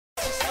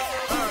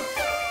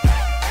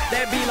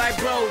and be like,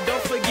 bro,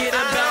 don't forget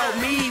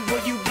about me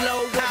when you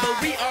blow up.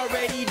 But we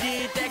already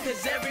did that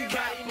because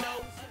everybody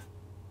knows.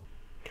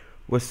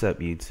 What's up,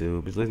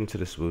 YouTube? It's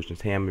ListenToTheSwoosh, and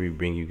today I'm going to be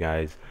bringing you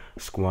guys a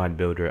squad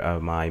builder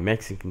of my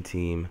Mexican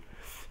team.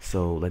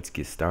 So let's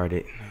get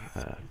started.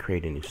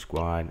 Create a new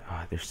squad.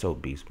 They're so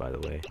beast, by the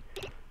way.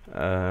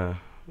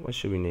 What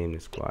should we name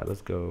this squad?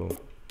 Let's go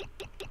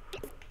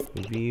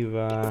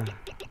Viva,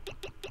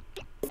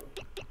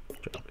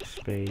 drop a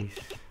space,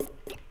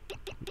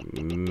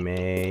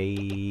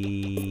 Mexico.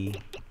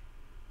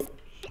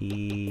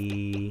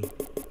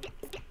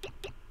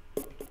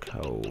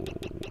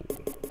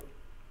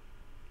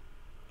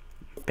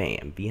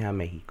 Bam, Viva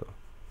Mexico.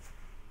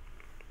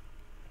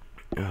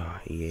 Oh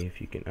yeah,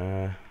 if you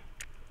can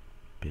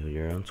build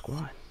your own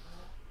squad.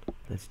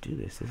 Let's do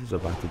this. This is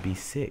about to be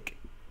sick.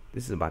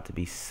 This is about to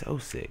be so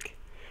sick.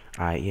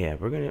 Alright, yeah,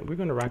 we're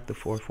gonna rock the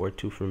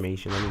 4-4-2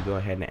 formation. Let me go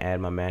ahead and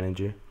add my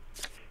manager.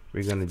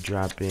 We're gonna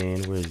drop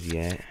in, where is he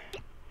at?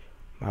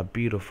 My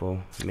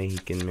beautiful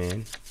Mexican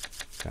man.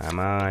 Come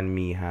on,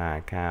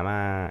 mija, come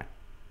on.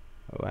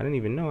 Oh, I didn't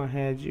even know I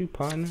had you,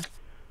 partner.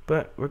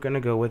 But we're gonna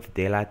go with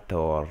De La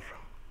Torre.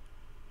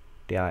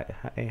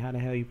 Hey, how the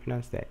hell you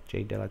pronounce that?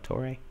 J De La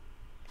Torre?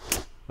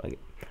 Like,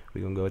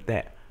 we're gonna go with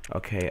that.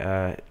 Okay,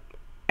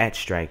 at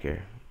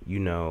striker, you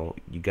know,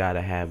 you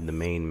gotta have the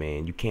main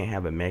man. You can't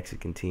have a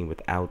Mexican team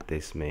without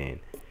this man.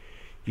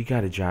 You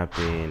gotta drop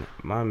in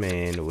my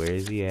man. Where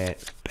is he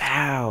at?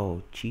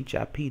 Bow,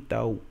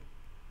 Chichapito.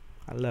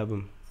 I love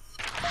him.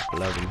 I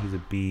love him. He's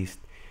a beast.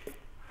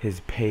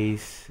 His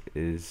pace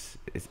is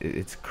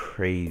it's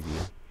crazy.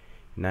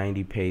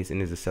 90 pace,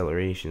 and his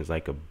acceleration is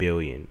like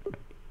 1,000,000,000.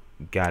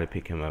 Gotta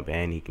pick him up,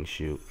 and he can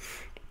shoot.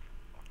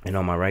 And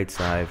on my right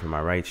side, for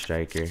my right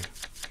striker,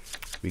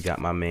 we got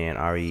my man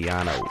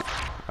Ariano.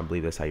 I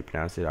believe that's how you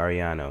pronounce it,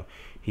 Ariano.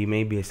 He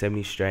may be a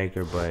 70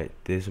 striker, but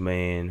this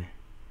man,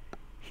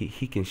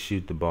 he can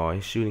shoot the ball.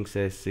 His shooting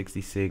says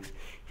 66.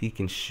 He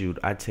can shoot.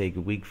 I take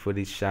weak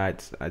footed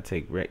shots. I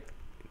take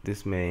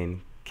this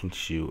man can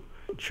shoot.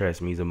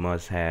 Trust me, he's a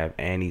must-have,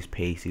 and he's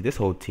pacey. This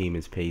whole team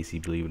is pacey,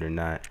 believe it or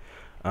not.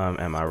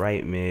 At my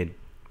right mid,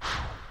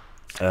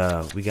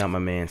 we got my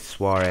man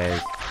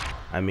Suarez.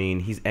 I mean,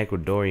 he's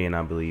Ecuadorian,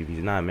 I believe.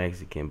 He's not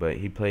Mexican, but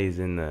he plays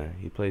in the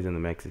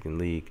Mexican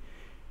league.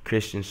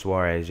 Christian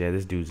Suarez, yeah,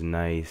 this dude's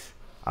nice.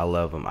 I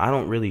love him. I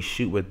don't really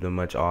shoot with them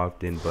much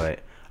often, but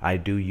I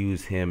do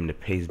use him to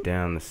pace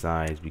down the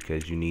sides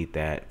because you need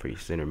that for your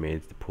center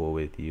mids to pull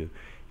with you,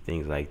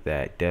 things like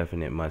that.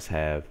 Definite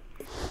must-have.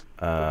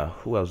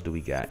 Who else do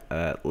we got?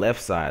 Left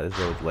side. Let's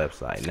go with left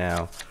side.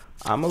 Now,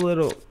 I'm a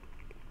little.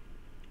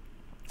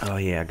 Oh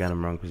yeah, I got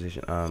him wrong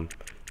position.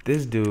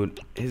 This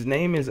dude, his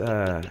name is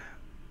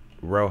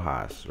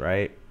Rojas,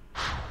 right?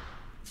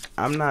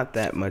 I'm not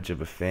that much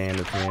of a fan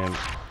of him.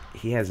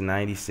 He has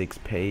 96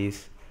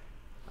 pace.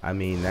 I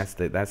mean,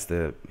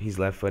 he's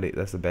left-footed.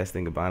 That's the best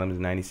thing about him is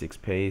 96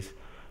 pace.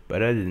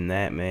 But other than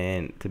that,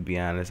 man, to be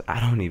honest,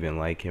 I don't even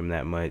like him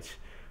that much.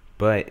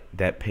 But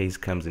that pace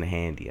comes in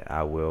handy.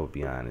 I will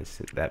be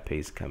honest. That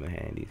pace comes in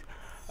handy.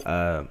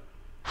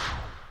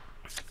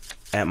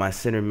 At my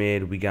center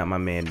mid, we got my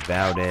man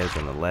Valdez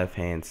on the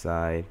left-hand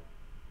side.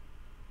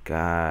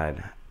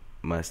 God,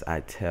 must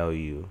I tell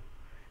you,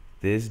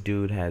 this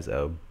dude has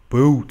a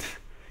boot.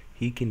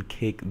 He can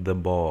kick the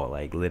ball,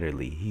 like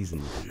literally. He's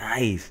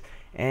nice.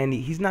 And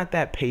he's not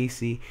that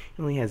pacey.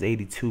 He only has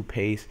 82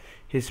 pace.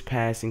 His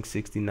passing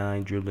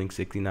 69, dribbling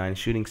 69,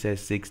 shooting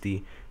says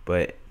 60.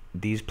 But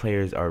these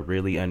players are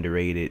really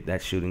underrated.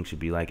 That shooting should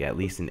be like at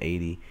least an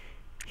 80.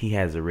 He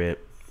has a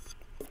rip.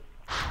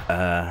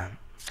 Alright,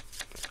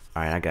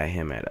 I got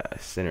him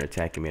at center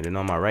attacking mid. And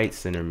on my right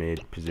center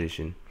mid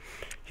position,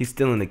 he's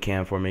still in the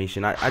cam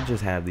formation. I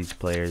just have these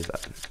players.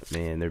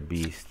 Man, they're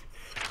beasts.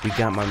 We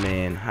got my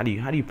man. How do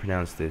you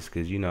pronounce this?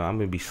 Because, you know, I'm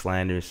going to be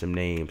slandering some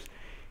names.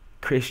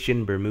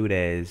 Christian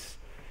Bermudez.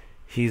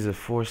 He's a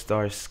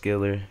 4-star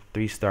skiller,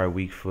 3-star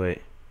weak foot.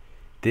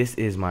 This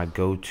is my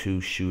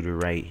go-to shooter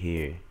right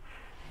here.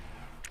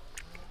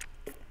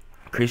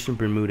 Christian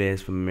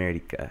Bermudez from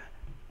America.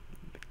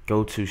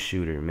 Go-to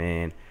shooter,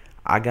 man.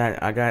 I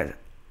got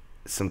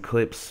some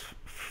clips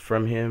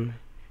from him.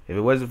 If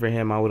it wasn't for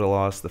him, I would have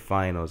lost the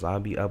finals. I'll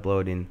be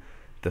uploading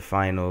the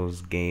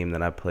finals game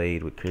that I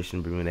played with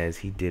Christian Bermudez.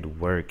 He did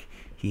work.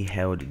 He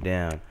held it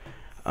down.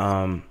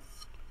 And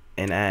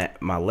at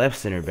my left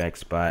center back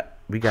spot,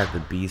 we got the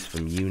beast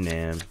from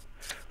UNAM.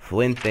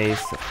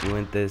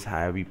 Fuentes,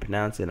 however you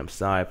pronounce it. I'm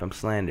sorry if I'm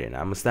slandering.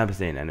 I'm gonna stop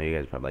saying that. I know you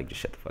guys are probably like,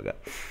 just shut the fuck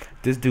up.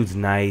 This dude's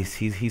nice.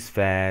 He's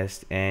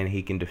fast, and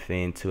he can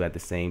defend too at the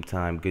same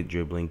time. Good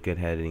dribbling, good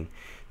heading.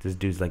 This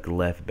dude's like a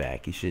left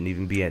back. He shouldn't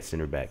even be at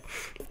center back.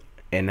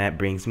 And that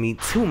brings me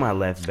to my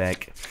left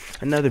back.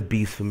 Another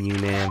beast from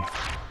UNAM.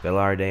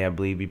 Velarde, I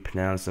believe you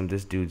pronounce him.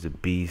 This dude's a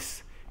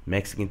beast.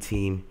 Mexican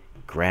team,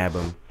 grab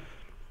him.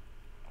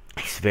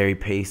 He's very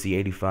pacey,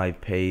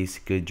 85 pace,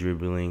 good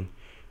dribbling.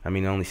 I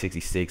mean, only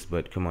 66,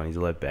 but come on, he's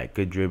a left back.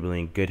 Good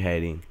dribbling, good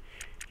heading.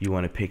 You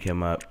want to pick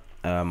him up.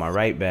 My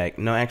right back.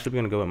 No, actually, we're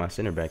gonna go with my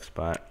center back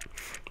spot.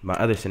 My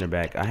other center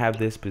back. I have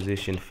this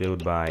position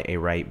filled by a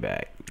right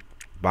back,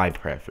 by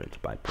preference.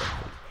 By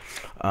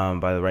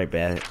the right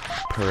back,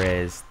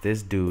 Perez.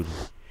 This dude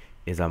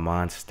is a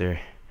monster.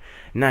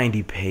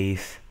 90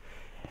 pace.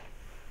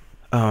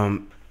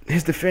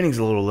 His defending's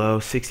a little low,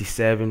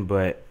 67,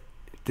 but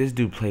this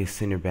dude plays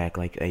center back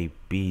like a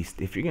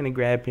beast. If you're gonna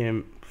grab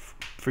him,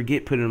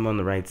 forget putting him on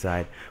the right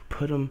side.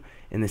 Put him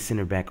in the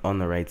center back on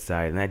the right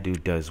side, and that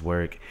dude does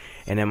work.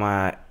 And in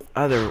my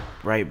other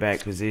right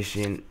back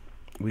position,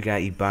 we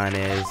got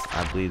Ibanez.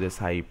 I believe that's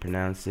how you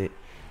pronounce it.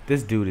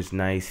 This dude is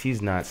nice.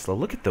 He's not slow.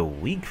 Look at the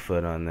weak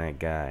foot on that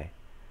guy.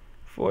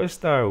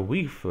 4-star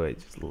weak foot.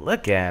 Just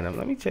look at him.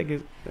 Let me check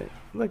his.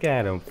 Look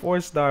at him.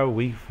 4-star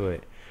weak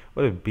foot.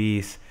 What a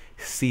beast.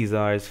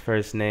 Cesar's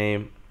first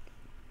name.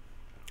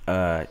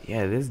 Yeah,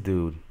 this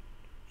dude,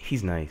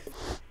 he's nice.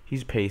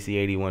 He's pacey,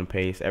 81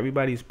 pace.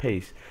 Everybody's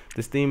pace.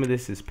 The theme of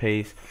this is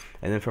pace.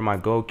 And then for my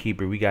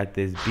goalkeeper, we got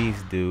this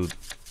beast dude.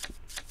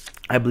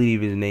 I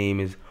believe his name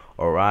is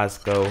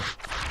Orozco.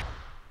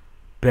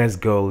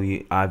 Best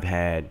goalie I've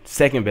had.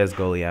 Second best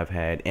goalie I've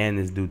had. And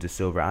this dude's a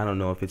silver. I don't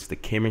know if it's the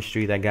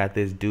chemistry that got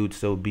this dude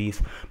so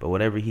beast. But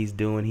whatever he's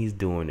doing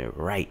it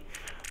right.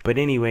 But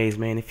anyways,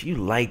 man, if you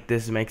like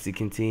this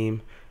Mexican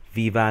team,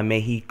 Viva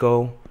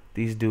Mexico.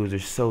 These dudes are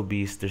so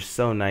beast. They're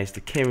so nice. The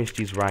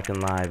chemistry's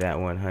rocking live at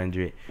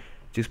 100.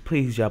 Just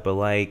please drop a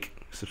like,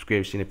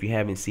 subscription. If you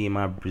haven't seen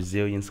my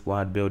Brazilian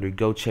squad builder,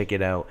 go check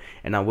it out.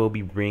 And I will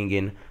be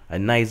bringing a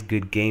nice,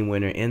 good game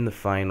winner in the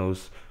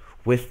finals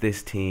with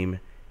this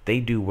team. They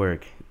do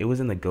work. It was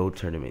in the GOAT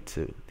tournament,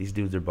 too. These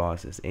dudes are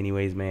bosses.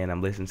 Anyways, man,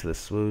 I'm listening to the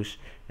swoosh,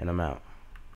 and I'm out.